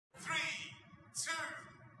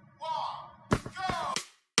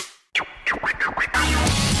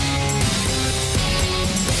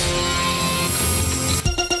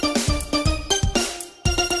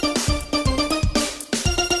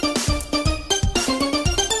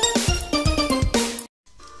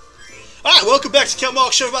welcome back to Count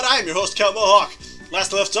Mohawk Show. I am your host, Count Mohawk.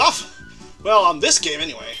 Last I left off, well, on this game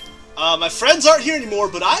anyway, my friends aren't here anymore,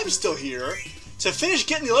 but I'm still here to finish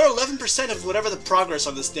getting the other 11% of whatever the progress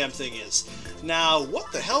on this damn thing is. Now,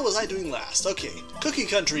 what the hell was I doing last? Okay, Cookie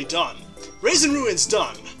Country, done. Raisin Ruins,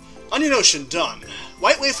 done. Onion Ocean, done.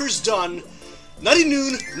 White Wafers, done. Nutty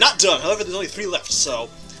Noon, not done. However, there's only 3 left, so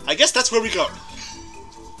I guess that's where we go.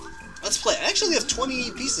 Let's play. I actually have 20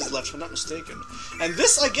 pieces left, if I'm not mistaken. And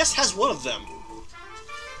this, I guess, has one of them.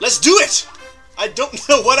 Let's do it! I don't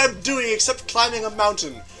know what I'm doing except climbing a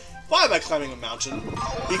mountain. Why am I climbing a mountain?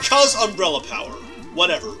 Because umbrella power.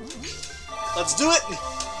 Whatever. Let's do it!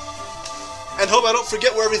 And hope I don't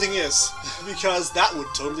forget where everything is. Because that would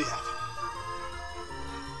totally happen.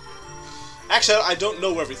 Actually, I don't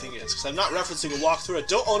know where everything is, because I'm not referencing a walkthrough. I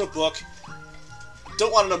don't own a book.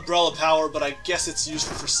 Don't want an umbrella power, but I guess it's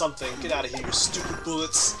useful for something. Get out of here, you stupid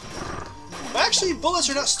bullets. But actually, bullets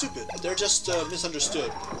are not stupid. They're just misunderstood.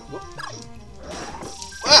 Whoop.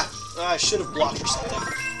 Ah! I should have blocked or something.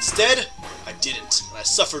 Instead, I didn't, and I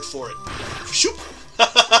suffered for it. Shoop!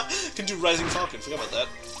 Can do Rising Falcon. Forgot about that.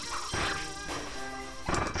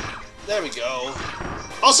 There we go.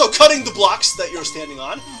 Also, cutting the blocks that you're standing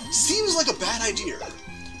on seems like a bad idea.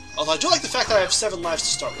 Although I do like the fact that I have 7 lives to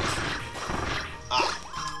start with.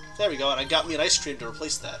 Ah, there we go, and I got me an ice cream to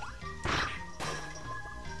replace that.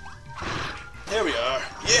 There we are.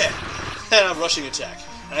 Yeah! And I'm rushing attack.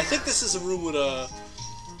 And I think this is a room with a...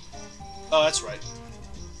 Oh, that's right.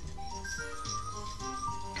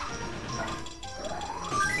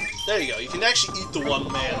 There you go. You can actually eat the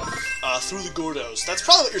one man through the Gordos. That's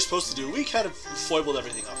probably what you're supposed to do. We kind of foibled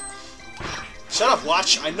everything up. Shut up,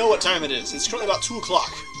 watch. I know what time it is. It's currently about 2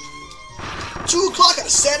 o'clock. 2 o'clock on a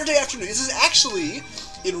Saturday afternoon. This is actually,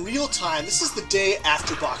 in real time, this is the day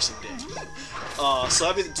after Boxing Day. So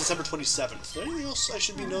that'd be December 27th. Is there anything else I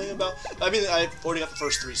should be knowing about? I mean, I've already got the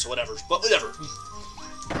first 3, so whatever. But whatever.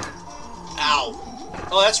 Ow.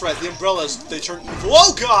 Oh, that's right. The umbrellas, they turn evil.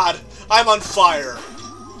 Oh, God! I'm on fire.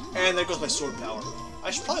 And there goes my sword power.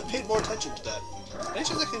 I should probably have paid more attention to that. Any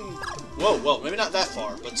chance I can... Whoa, whoa. Maybe not that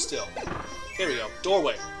far, but still. Here we go.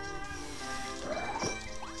 Doorway.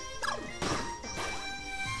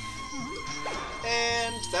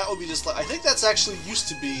 And that will be just like... I think that's actually used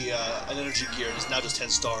to be an energy gear, and it's now just 10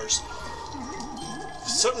 stars.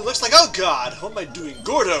 Certainly looks like... Oh, God! What am I doing?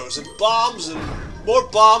 Gordos and bombs and more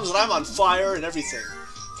bombs, and I'm on fire and everything.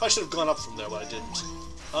 Probably should have gone up from there, but I didn't.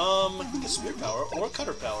 I can get spear power or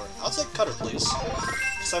cutter power. I'll take cutter, please.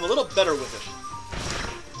 Because I'm a little better with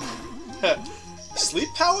it. Sleep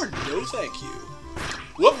power? No, thank you.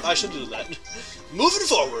 Whoop! I should do that. Moving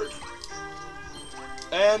forward.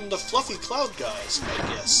 And the fluffy cloud guys, I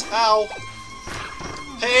guess. Ow!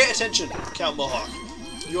 Pay attention, Count Mohawk.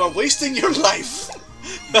 You are wasting your life!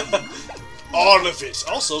 All of it!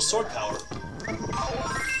 Also, sword power.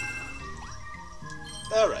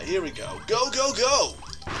 Alright, here we go. Go, go, go!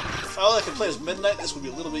 If all I could play as Midnight, this would be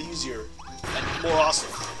a little bit easier. And more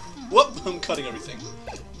awesome. Whoop! I'm cutting everything.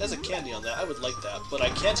 There's a candy on that. I would like that, but I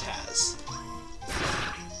can't has.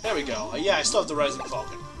 There we go. Yeah, I still have the Rising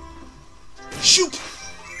Falcon. Shoop!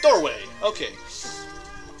 Doorway. Okay.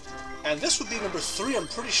 And this would be number 3, I'm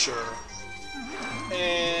pretty sure.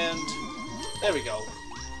 And... there we go.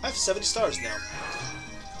 I have 70 stars now.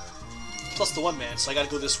 Plus the one man, so I gotta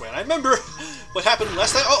go this way. And I remember what happened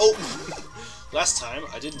last time. Uh-oh! Last time,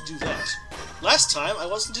 I didn't do that. Last time, I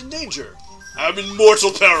wasn't in danger. I'm in mortal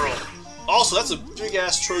peril! Also, that's a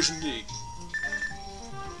big-ass Trojan D.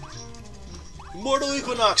 Mortal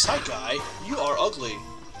Equinox, hi guy. You are ugly.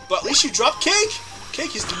 But at least you dropped cake!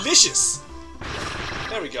 Cake is delicious!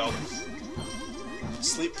 There we go.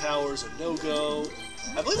 Sleep powers are no-go.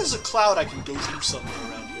 I believe there's a cloud I can go through somewhere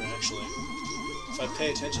around here, actually. If I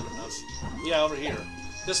pay attention enough. Yeah, over here.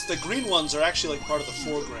 The green ones are actually like part of the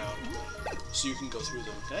foreground. So you can go through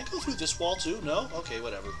them. Can I go through this wall too? No? Okay,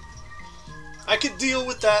 whatever. I could deal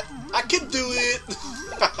with that. I can do it!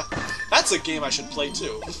 That's a game I should play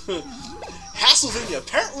too. Castlevania,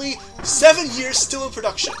 apparently 7 years still in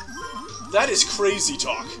production. That is crazy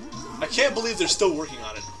talk. I can't believe they're still working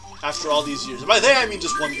on it after all these years. And by they, I mean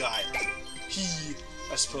just one guy. He,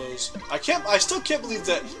 I suppose. I still can't believe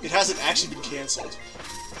that it hasn't actually been cancelled.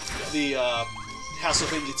 The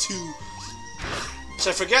Castlevania 2.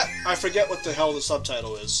 So I forget what the hell the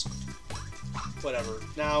subtitle is. Whatever.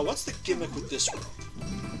 Now, what's the gimmick with this room?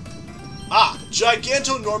 Ah!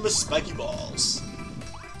 Gigantonormous spiky balls.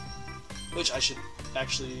 Which I should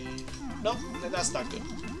actually... No, that's not good.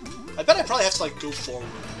 I bet I probably have to, like, go forward.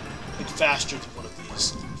 Like, faster than one of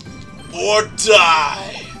these. Or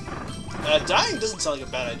die! Dying doesn't sound like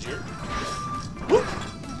a bad idea. Whoop!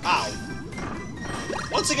 Ow.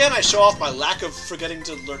 Once again, I show off my lack of forgetting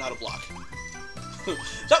to learn how to block.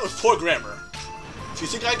 That was poor grammar. If you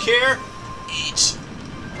think I care, eat.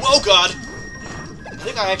 Whoa, God! I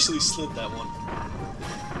think I actually slid that one.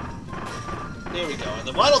 There we go. And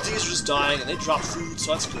the Vital D's are just dying, and they drop food,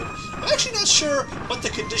 so that's good. I'm actually not sure what the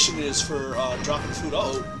condition is for dropping food.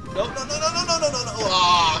 Uh-oh. No.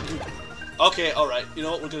 Ah! Okay, alright. You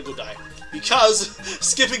know what? We're gonna go die. Because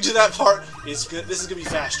skipping to that part, this is gonna be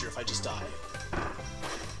faster if I just die.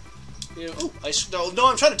 Oh, no,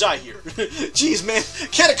 I'm trying to die here. Jeez, man.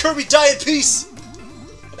 Can't a Kirby die in peace?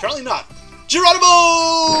 Apparently not.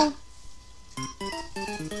 Geronimo!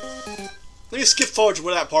 Let me skip forward to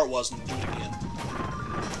where that part was and do it again.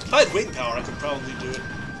 If I had wing power, I could probably do it.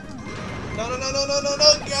 No.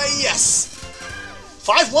 Yes!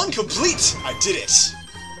 5-1 complete! I did it.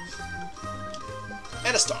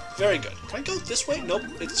 And a star. Very good. Can I go this way? Nope,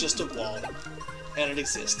 it's just a wall. And it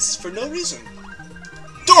exists for no reason.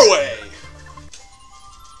 Doorway!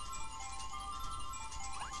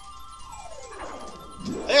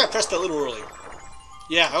 I think I pressed that a little early.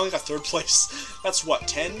 Yeah, I only got 3rd place. That's what,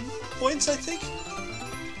 10 points, I think?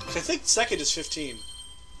 I think 2nd is 15.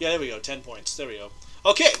 Yeah, there we go, 10 points. There we go.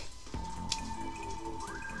 Okay!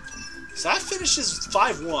 So that finishes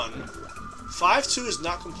 5-1. 5-2 is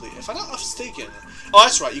not complete. If I'm not mistaken... Oh,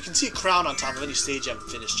 that's right, you can see a crown on top of any stage I haven't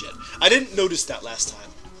finished yet. I didn't notice that last time.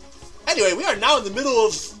 Anyway, we are now in the middle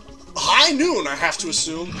of high noon, I have to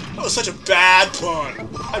assume. That was such a bad pun.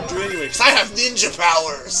 I'm doing it anyway, because I have ninja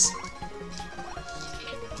powers!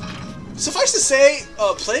 Suffice to say,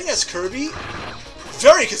 playing as Kirby,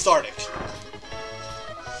 very cathartic.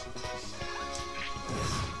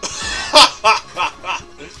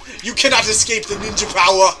 You cannot escape the ninja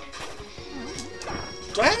power!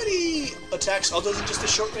 Do I have any attacks other than just the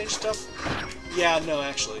short-range stuff? Yeah, no,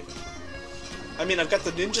 actually. I mean, I've got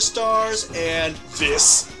the ninja stars and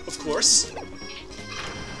this, of course.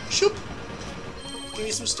 Shoop! Give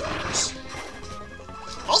me some stars.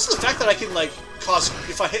 Also, the fact that I can, like, cause...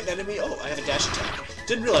 If I hit an enemy... Oh, I have a dash attack.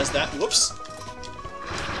 Didn't realize that. Whoops.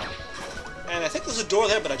 And I think there's a door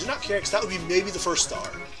there, but I do not care, because that would be maybe the first star.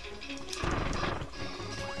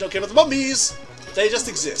 Don't care about the mummies! They just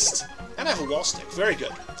exist. And I have a wall stick. Very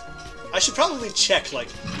good. I should probably check, like,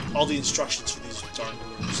 all the instructions for these darn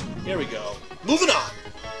rooms. Here we go. Moving on!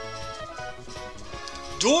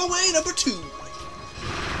 Doorway number 2!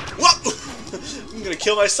 Whoop! I'm gonna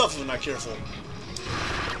kill myself if I'm not careful.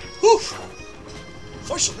 Whew!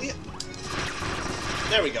 Fortunately...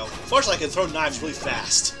 There we go. Fortunately, I can throw knives really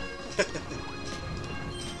fast.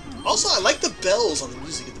 Also, I like the bells on the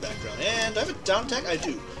music in the background. And I have a down attack? I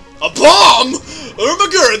do. A bomb?! Oh my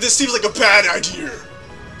god, this seems like a bad idea!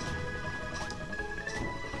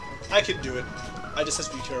 I can do it. I just have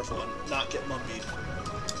to be careful and not get mummied.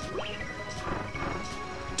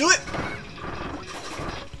 Do it!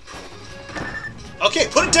 Okay,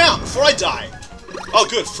 put it down before I die! Oh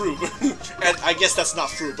good, fruit. And I guess that's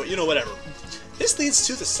not fruit, but you know, whatever. This leads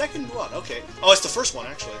to the second one, okay. Oh, it's the first one,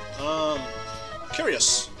 actually.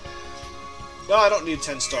 Curious. Well, I don't need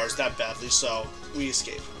 10 stars that badly, so we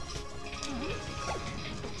escape.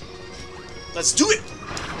 Let's do it!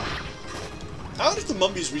 I wonder if the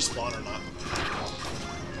mummies respawn or not.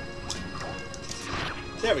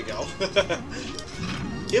 There we go.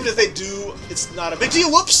 Even if they do, it's not a big deal.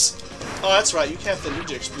 Whoops! Oh, that's right. You can't have the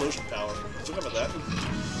ninja explosion power. I forgot about that.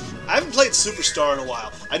 I haven't played Superstar in a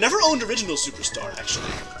while. I never owned original Superstar,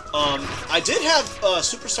 actually. I did have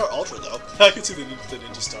Superstar Ultra, though. I can see the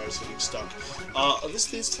ninja stars getting stuck.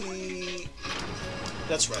 This leads to the...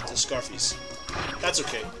 That's right, the Scarfies. That's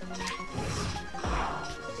okay.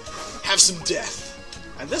 Have some death.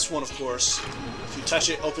 And this one, of course, if you touch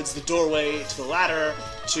it, opens the doorway to the ladder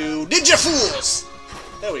to Ninja Fools!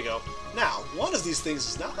 There we go. Now, one of these things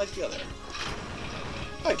is not like the other.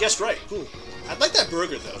 Oh, I guessed right. Cool. I'd like that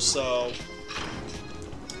burger, though, so...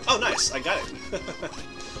 Oh, nice. I got it.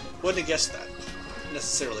 Wouldn't have guessed that,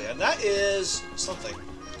 necessarily. And that is something.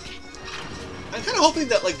 I'm kind of hoping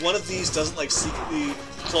that, like, one of these doesn't, like, secretly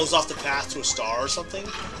close off the path to a star or something.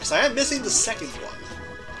 Because I am missing the second one.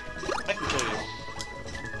 I can kill you.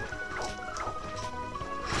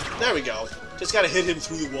 There we go. Just gotta hit him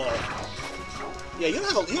through the wall. Yeah, you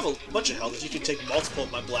have a bunch of health if you can take multiple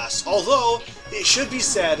of my blasts. Although, it should be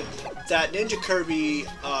said that Ninja Kirby,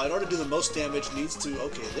 in order to do the most damage, needs to...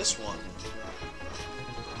 Okay, this one.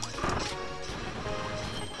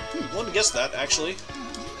 Wouldn't guess that, actually.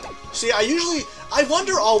 See, I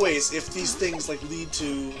wonder always if these things, like, lead to...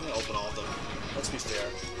 I'm gonna open all of them. Let's be fair.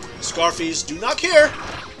 Scarfies, do not care!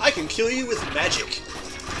 I can kill you with magic.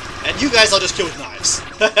 And you guys I'll just kill with knives.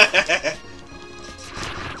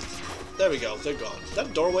 There we go. They're gone. Is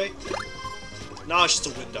that a doorway? No, it's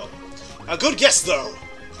just a window. A good guess, though!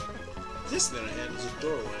 This, on the other hand, is a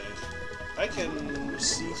doorway. I can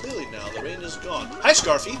see clearly now. The rain is gone. Hi,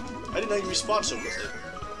 Scarfy! I didn't know you respawned so quickly.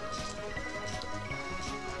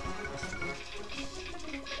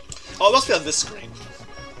 Oh, it must be on this screen.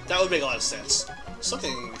 That would make a lot of sense.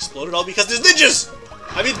 Something exploded all because there's ninjas!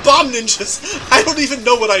 I mean, bomb ninjas! I don't even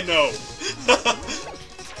know what I know!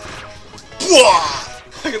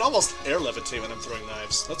 I can almost air levitate when I'm throwing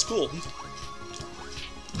knives. That's cool.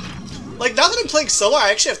 Like, now that I'm playing solo,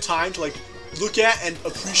 I actually have time to, like, look at and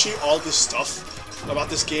appreciate all this stuff about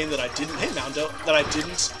this game that I didn't... Hey, Moundo! That I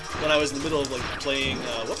didn't when I was in the middle of, like, playing...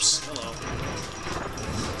 whoops. Hello.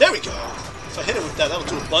 There we go! If I hit it with that, that'll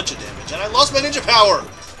do a bunch of damage. And I lost my ninja power!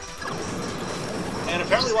 And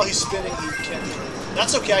apparently while he's spinning, he can't...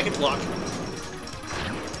 That's okay, I can block.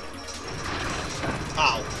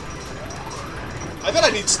 Ow. I bet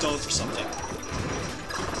I need stone for something.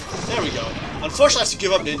 There we go. Unfortunately, I have to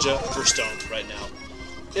give up ninja for stone right now.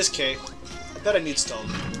 Is K. I bet I need stone.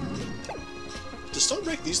 Does stone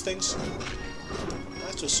break these things? I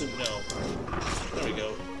have to assume no. There we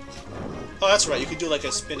go. Oh, that's right. You can do like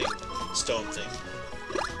a spinning stone thing.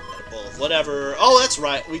 Well, whatever. Oh, that's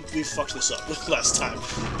right. We fucked this up last time.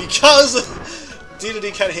 Because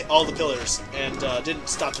Nutty kind of hit all the pillars and didn't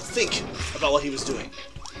stop to think about what he was doing.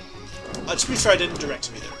 To be fair, I didn't direct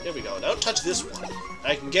him either. There we go. Now don't touch this one.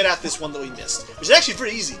 I can get at this one that we missed. Which is actually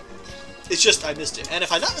pretty easy. It's just I missed it. And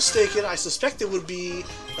if I'm not mistaken, I suspect it would be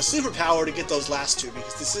a superpower to get those last two.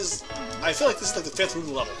 Because this is... I feel like this is like the 5th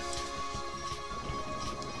room level.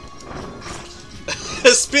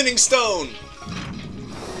 A spinning stone!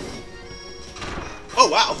 Oh,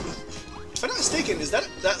 wow. If I'm not mistaken, is that...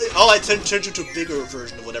 oh, I turned you to a bigger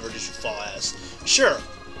version of whatever it is you fall as. Sure.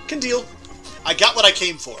 Can deal. I got what I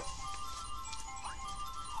came for.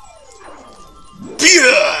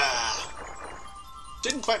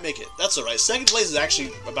 Didn't quite make it. That's alright. Second place is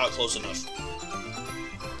actually about close enough.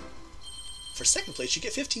 For second place, you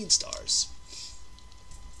get 15 stars.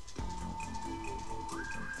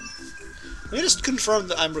 Let me just confirm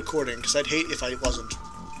that I'm recording, because I'd hate if I wasn't.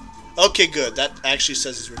 Okay, good. That actually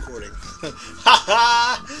says he's recording.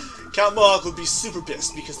 Haha! Count Mohawk would be super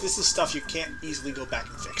pissed, because this is stuff you can't easily go back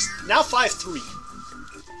and fix. Now 5-3.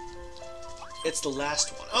 It's the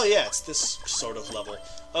last one. Oh yeah, it's this sort of level.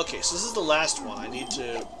 Okay, so this is the last one. I need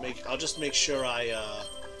to make... I'll just make sure I,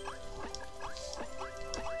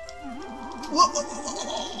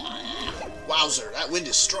 Wowzer, that wind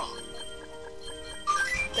is strong.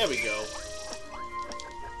 There we go.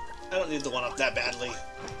 I don't need the one up that badly.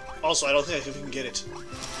 Also, I don't think I can get it.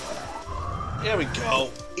 There we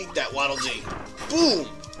go. Eat that Waddle Dee. Boom!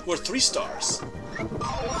 We're 3 stars.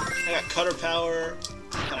 I got cutter power,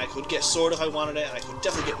 and I could get sword if I wanted it, and I could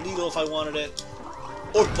definitely get needle if I wanted it.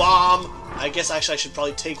 Or bomb! I guess actually I should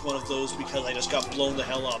probably take one of those because I just got blown the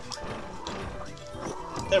hell up.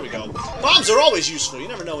 There we go. Bombs are always useful. You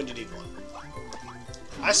never know when you need one.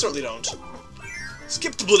 I certainly don't.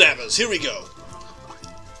 Skip to Bladabbas. Here we go.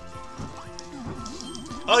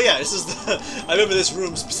 Oh yeah, this is the... I remember this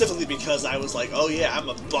room specifically because I was like, oh yeah, I'm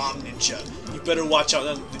a bomb ninja. You better watch out.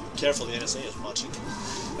 And careful, the NSA is watching.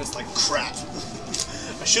 It's like, crap.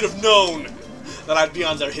 I should have known that I'd be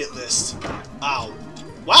on their hit list. Ow.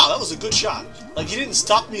 Wow, that was a good shot. Like, he didn't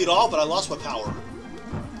stop me at all, but I lost my power.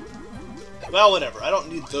 Well, whatever. I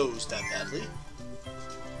don't need those that badly.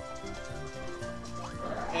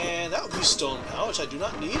 And that would be stone power, which I do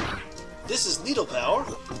not need. This is needle power.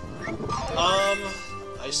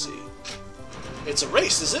 I see. It's a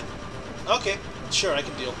race, is it? Okay, sure, I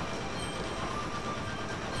can deal.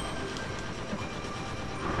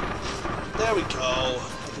 There we go.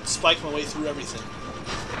 I can spike my way through everything.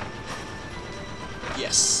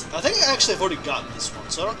 Yes. I think actually I've already gotten this one,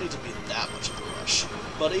 so I don't need to be in that much of a rush.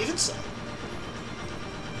 But even so.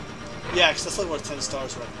 Yeah, because that's only worth 10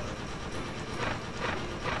 stars right now.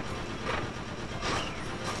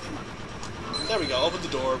 There we go, open the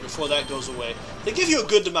door before that goes away. They give you a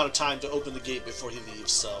good amount of time to open the gate before he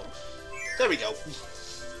leaves, so... There we go.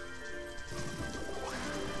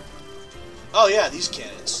 Oh yeah, these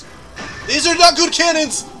cannons. These are not good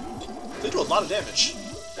cannons! They do a lot of damage.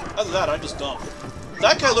 Other than that, I'm just dumb.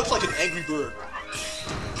 That guy looks like an angry bird.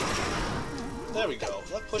 There we go.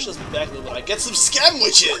 That pushes me back a little bit. I get some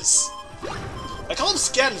scamwitches! I call them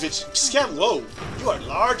scam. Whoa. You are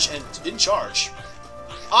large and in charge.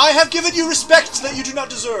 I have given you respect that you do not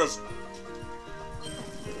deserve.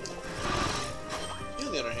 You,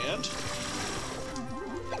 on the other hand...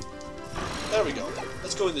 There we go.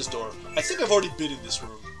 Let's go in this door. I think I've already been in this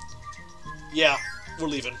room. Yeah, we're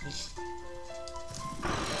leaving.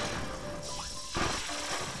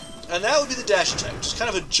 And that would be the dash attack, which is kind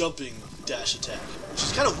of a jumping dash attack. Which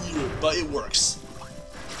is kind of weird, but it works.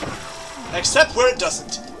 Except where it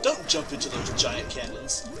doesn't. Don't jump into those giant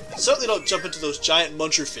cannons. Certainly don't jump into those giant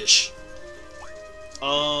muncher fish.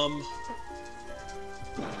 Oh,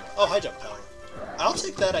 high jump power. I'll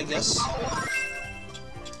take that, I guess.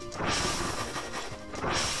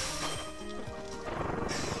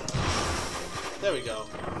 There we go.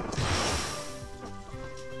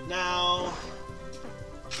 Now...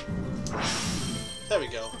 There we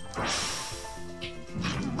go.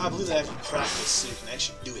 I believe that I have to practice so you can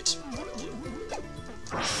actually do it.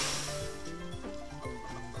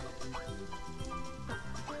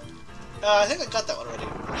 I think I got that one already.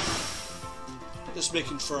 Just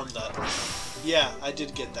making firm that. Yeah, I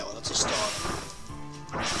did get that one. That's a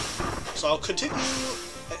star. So I'll continue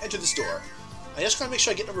and enter this door. I just gotta make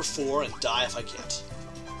sure I get number 4 and die if I can't.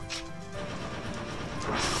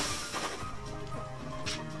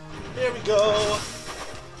 Here we go.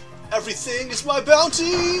 Everything is my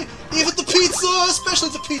bounty! Even the pizza! Especially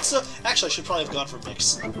the pizza! Actually, I should probably have gone for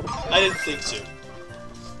mix. I didn't think to.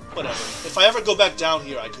 Whatever. If I ever go back down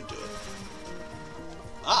here, I could do it.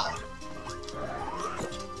 Ah!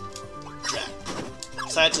 Drat.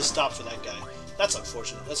 So I had to stop for that guy. That's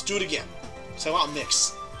unfortunate. Let's do it again. So I want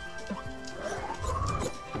mix.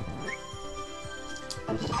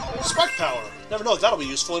 Spark power! Never know if that'll be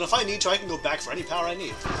useful, and if I need to, I can go back for any power I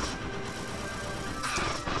need.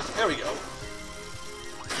 There we go.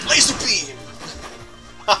 Laser beam!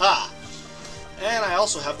 Haha! And I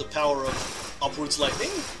also have the power of upwards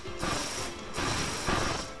lightning.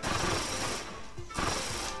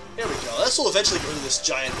 There we go. This will eventually bring this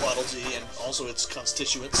giant Waddle Dee and also its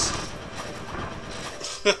constituents.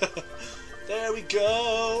 There we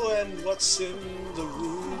go, and what's in the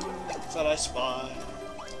room that I spy?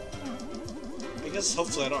 I guess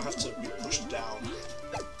hopefully I don't have to be pushed down.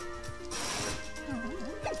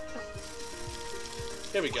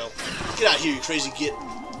 There we go. Get out here, you crazy git.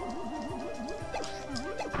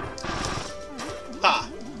 Ha!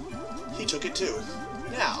 He took it too.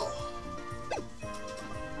 Now,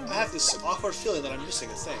 I have this awkward feeling that I'm missing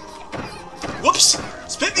a thing. Whoops!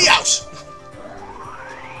 Spit me out!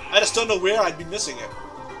 I just don't know where I'd be missing it.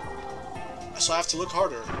 So I have to look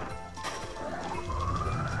harder.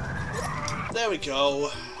 There we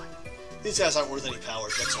go. These guys aren't worth any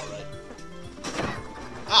powers, that's alright.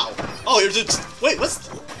 Ow! Oh, you're just... Wait, what's...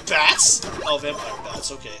 Bats? Oh, vampire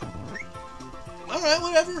bats, okay. Alright,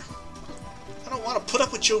 whatever. I don't want to put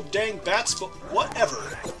up with your dang bats, but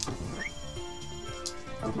whatever.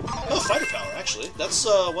 Oh, fighter power, actually. That's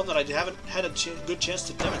one that I haven't had a good chance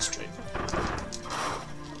to demonstrate.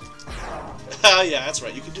 Yeah, that's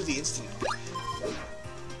right. You can do the instant.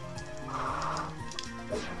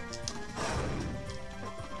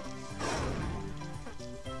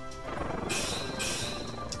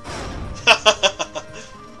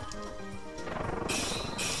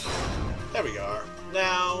 There we are.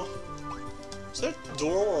 Now, is there a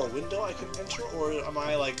door or a window I can enter, or am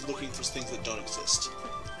I, like, looking for things that don't exist?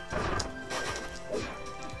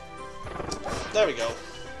 There we go.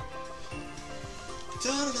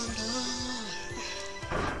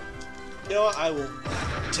 You know what? I will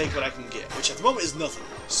take what I can get, which at the moment is nothing,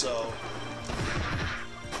 so...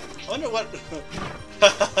 I wonder what...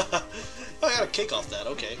 Oh, I got a cake off that,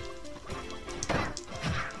 okay.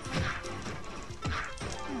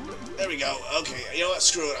 There we go, okay, you know what,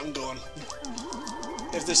 screw it, I'm going.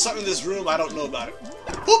 If there's something in this room, I don't know about it.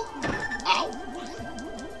 Whoop! Ow!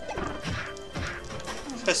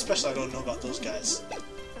 Especially I don't know about those guys.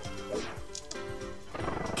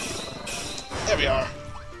 There we are.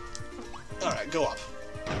 Alright, go up.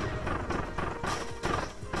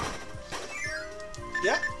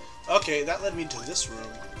 Yeah? Okay, that led me to this room.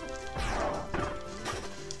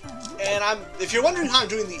 And if you're wondering how I'm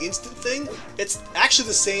doing the instant thing, it's actually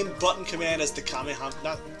the same button command as the Kamehameha,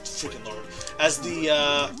 not freaking lord, as the,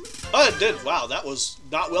 oh, it did, wow, that was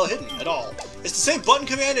not well hidden at all. It's the same button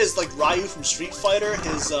command as, like, Ryu from Street Fighter,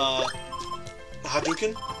 his,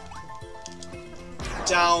 Hadouken.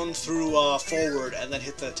 Down through, forward, and then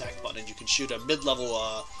hit the attack button, and you can shoot a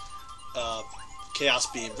mid-level, Chaos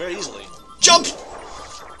Beam very easily. Jump!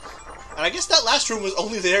 And I guess that last room was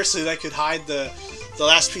only there so that I could hide the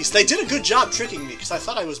last piece. They did a good job tricking me, because I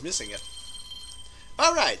thought I was missing it.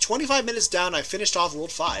 Alright, 25 minutes down, I finished off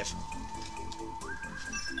World 5.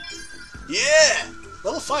 Yeah!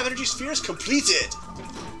 Level 5 energy spheres completed!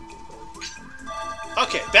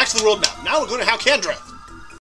 Okay, back to the world map. Now we're going to Halkandra!